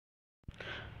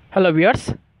Hello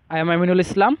viewers, I am Aminul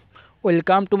Islam.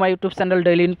 Welcome to my YouTube channel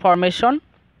Daily Information.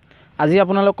 আজি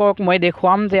আপোনালোকক মই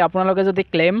দেখুৱাম যে আপোনালোকে যদি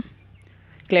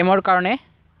ক্লেমৰ কাৰণে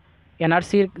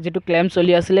NRC যেটো ক্লেম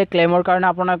চলি আছিল ক্লেমৰ কাৰণে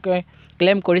আপোনালোকে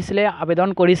ক্লেম কৰিছিলে আবেদন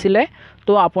কৰিছিলে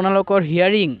তো আপোনালোকৰ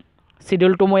হিয়াৰিং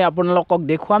শিডিউলটো মই আপোনালোকক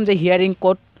দেখুৱাম যে হিয়াৰিং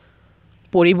কোড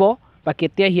পৰিব বা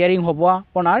কেতিয়া হিয়াৰিং হ'ব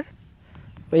আপোনাৰ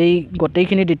এই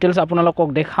গোটেইখিনি ডিটেইলছ আপোনালোকক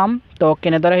দেখাম তো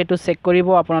কেনেদৰে হেতু চেক কৰিব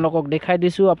আপোনালোকক দেখাই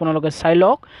দিছো আপোনালোকে চাই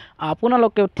লওক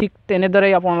আপোনালোকে ঠিক তেনেদৰে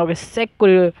আপোনালোকে চেক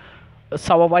কৰি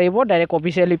চাব পাৰিব ডাইৰেক্ট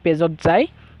অফিচিয়ালি পেজত যাই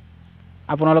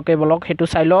আপোনালোকে বলক হেতু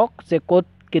চাই লওক যে কোড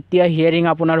কেতিয়া হিয়াৰিং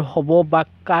আপোনাৰ হ'ব বা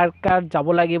কাৰ যাব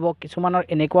লাগিব কিছুমানৰ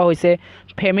এনেকুৱা হৈছে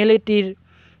ফ্যামিলিটিৰ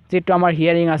যেটো আমাৰ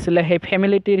হিয়াৰিং আছিল সেই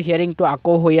ফ্যামিলিটিৰ হিয়াৰিংটো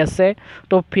আকৌ হৈ আছে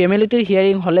তো ফ্যামিলিটিৰ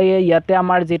হিয়াৰিং হলে ইয়াতে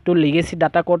আমাৰ যেটো লিগেসি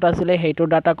ডাটা কোড আছিল হেতু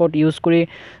ডাটা কোড ইউজ কৰি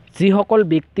যিসকল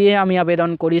ব্যক্তিয়ে আমি আবেদন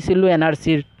কৰিছিল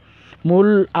NRCৰ মূল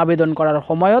আবেদন কৰাৰ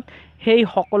সময়ত সেই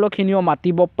সকলোখিনিও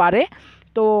মাতিব পাৰে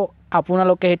তো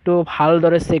আপোনালোকে হেতু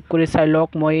ভালদৰে চেক কৰি চাই লওক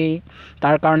মই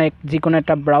তাৰ কাৰণে যিকোনো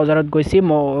এটা ব্ৰাউজাৰত গৈছি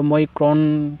মই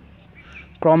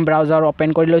ক্ৰম ব্ৰাউজাৰ ওপেন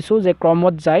কৰি লৈছো যে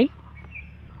ক্ৰমত যাই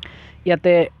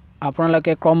ইয়াতে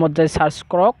আপোনালোকে ক্ৰমত যাই সাৰ্চ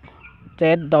কৰক যে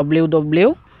www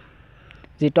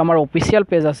যেটো আমাৰ অফিচিয়াল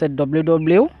পেজ আছে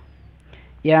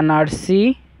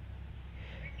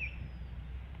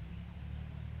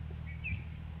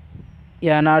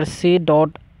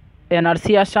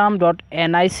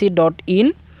nrc.nrcassam.nic.in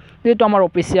যেটো আমাৰ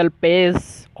অফিচিয়াল পেজ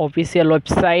অফিচিয়াল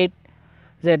ওয়েবসাইট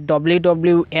যে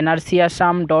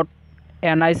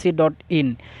www.nrcassam.nic.in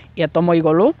ইয়াত মই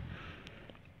গলো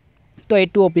তো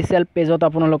এটো অফিচিয়াল পেজত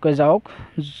আপোনালোকে যাওক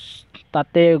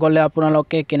তাতে গলে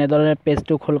আপোনালোকে কেনেদৰে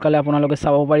পেজটো খোলকালে আপোনালোকে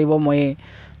চাব পাৰিব মই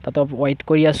তাতে ওয়েট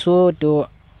কৰি আছো তো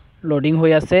লোডিং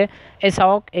হৈ আছে এই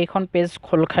চাওক এইখন পেজ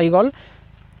খোল খাই গল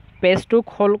পেজটো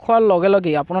খোল খোৱাৰ লগে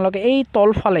লগে আপোনালোকে এই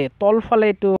তলফালে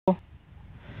এটো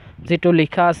যেটো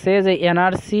লিখা আছে যে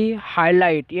NRC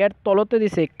হাইলাইট ইয়াৰ তলতে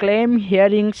দিছে ক্লেম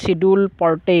হিয়াৰিং শিডিউল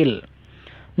পোৰ্টেল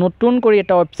নতুন কৰি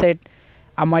এটা ওয়েবসাইট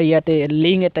আমাৰ ইয়াতে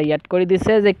লিংক এটা ইয়াত কৰি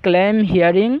দিছে যে ক্লেম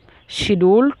হিয়াৰিং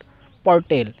শিডিউল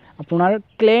পোৰ্টেল আপোনাৰ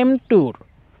ক্লেম টুৰ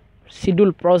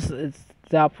শিডিউল প্ৰসেস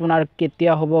যে আপোনাৰ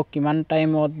কেতিয়া হ'ব কিমান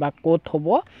টাইমত বা কোড হ'ব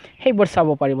সেইবোৰ চাব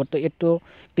পাৰিব তো এটো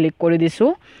ক্লিক কৰি দিছো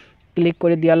ক্লিক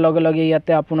কৰি দিয়াৰ লগে লগে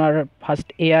ইয়াতে আপোনাৰ ফাৰ্স্ট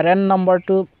ARN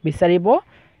নম্বৰটো বিচাৰিব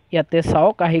ইয়াতে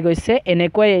চাওক আহি গৈছে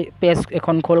এনেকৈ পেজ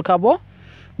এখন খোল খাব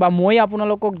বা মই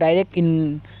আপোনালোকক ডাইৰেক্ট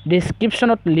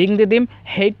ডেসক্ৰিপচনত লিংক দি দিম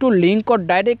হেইটো লিংকত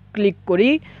ডাইৰেক্ট ক্লিক কৰি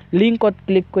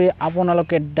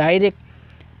আপোনালোকে ডাইৰেক্ট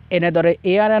এনেদৰে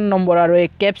ARN নম্বৰ আৰু এই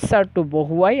ক্যাপচাৰটো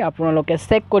বহুৱাই আপোনালোকে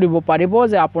চেক কৰিব পাৰিব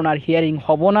যে আপোনাৰ হিয়াৰিং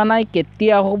হ'ব না নাই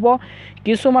কেতিয়া হ'ব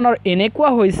কিছুমানৰ এনেকুৱা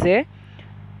হৈছে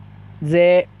যে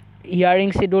হিয়াৰিং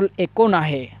শিডিউল একো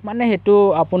নাহে মানে হেতু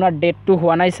আপোনাৰ ডেটটো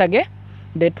হোৱা নাই সাগে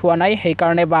ডেট হোৱা নাই সেই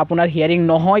কাৰণে বা আপোনাৰ হিয়াৰিং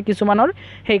নহয় কিছুমানৰ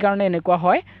সেই কাৰণে এনেকুৱা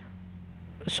হয়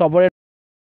সবৰে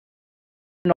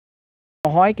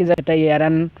নহয় কি যে এটা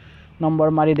ARN নম্বৰ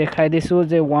মাৰি দেখাই দিছো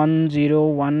যে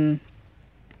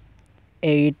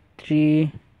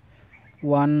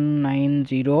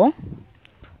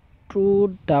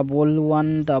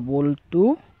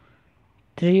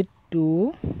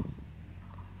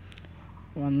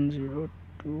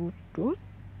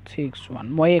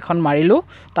মই এখন মাৰিলো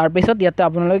তাৰ পিছত ইয়াতে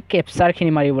আপোনালোকে ক্যাপচাৰ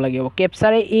খিনি মাৰিব লাগিব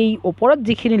ক্যাপচাৰে এই ওপৰত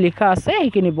যিখিনি লিখা আছে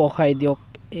এইখিনি বহাই দিয়ক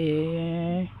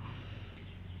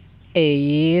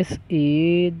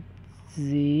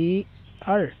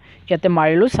ASEGR ইয়াতে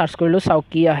মাৰিলো সাৰ্চ কৰিলো চাও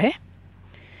কি আহে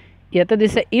ইয়াতে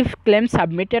দিছে if claim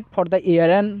submitted for the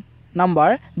ARN number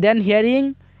then hearing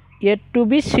yet to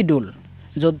be scheduled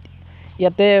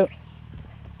ইয়াতে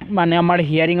মানে আমাৰ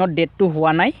হিয়াৰিংৰ ডেটটো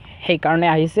হোৱা নাই সেই কাৰণে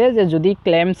আহিছে যে যদি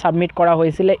ক্লেম সাবমিট কৰা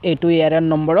হৈছিল এটো ARN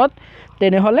নম্বৰত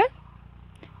তেনেহলে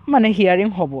মানে হিয়াৰিং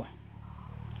হ'ব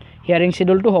হিয়াৰিং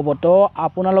শিডিউলটো হ'ব তো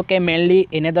আপোনালোকে মেইনলি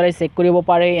এনেদৰে চেক কৰিব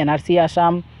পাৰে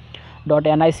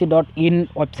nrcassam.nic.in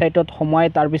ওয়েবসাইটত সময়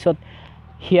তাৰ পিছত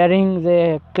হিয়াৰিং যে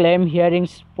ক্লেম হিয়াৰিং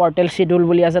পোৰ্টেল শিডিউল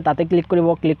বুলি আছে তাতে ক্লিক কৰিব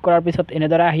ক্লিক কৰাৰ পিছত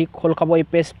এনেদৰে আহি খোল খাব এই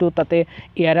পেজটো তাতে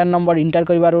ARN নম্বৰ এন্টাৰ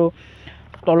কৰিব আৰু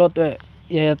তলত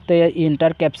ইয়াতে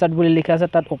ইন্টাৰ ক্যাপচাৰ বুলি লিখা আছে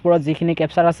তাত ওপৰত যিখিনি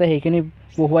ক্যাপচাৰ আছে সেইখিনি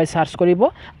বহুৱাই সাৰ্চ কৰিব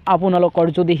আপোনালোকৰ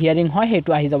যদি হিয়াৰিং হয় হেতু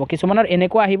আহি যাব কিছুমানৰ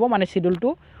এনেকুৱা আহিব মানে শিডিউলটো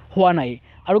হোৱা নাই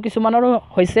আৰু কিছুমানৰ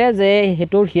হৈছে যে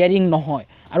হেতুৰ হিয়াৰিং নহয়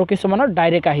আৰু কিছুমানৰ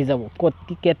ডাইৰেক্ট আহি যাব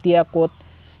কেতিয়া কোড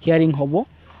হিয়াৰিং হ'ব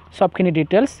সবখিনি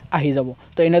ডিটেইলছ আহি যাব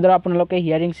তো এনেদৰে আপোনালোকে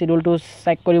হিয়াৰিং শিডিউলটো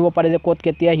চেক কৰিব পাৰে যে কোড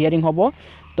কেতিয়া হিয়াৰিং হ'ব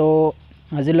তো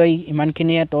আজিলৈ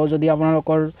ইমানখিনিয়ে তো যদি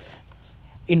আপোনালোকৰ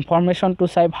ইনফৰমেশন টু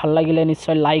চাই ভাল লাগিলে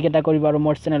নিশ্চয় লাইক এটা কৰিব আৰু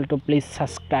মোৰ চেনেলটো প্লিজ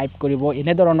সাবস্ক্ৰাইব কৰিব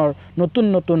এনে ধৰণৰ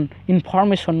নতুন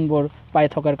ইনফৰমেশনবোৰ পাই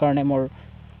থকাৰ কাৰণে মোৰ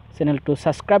চেনেলটো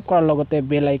সাবস্ক্ৰাইব কৰাৰ লগতে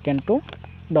বেল আইকনটো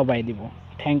দবাই দিব।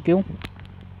 Thank U.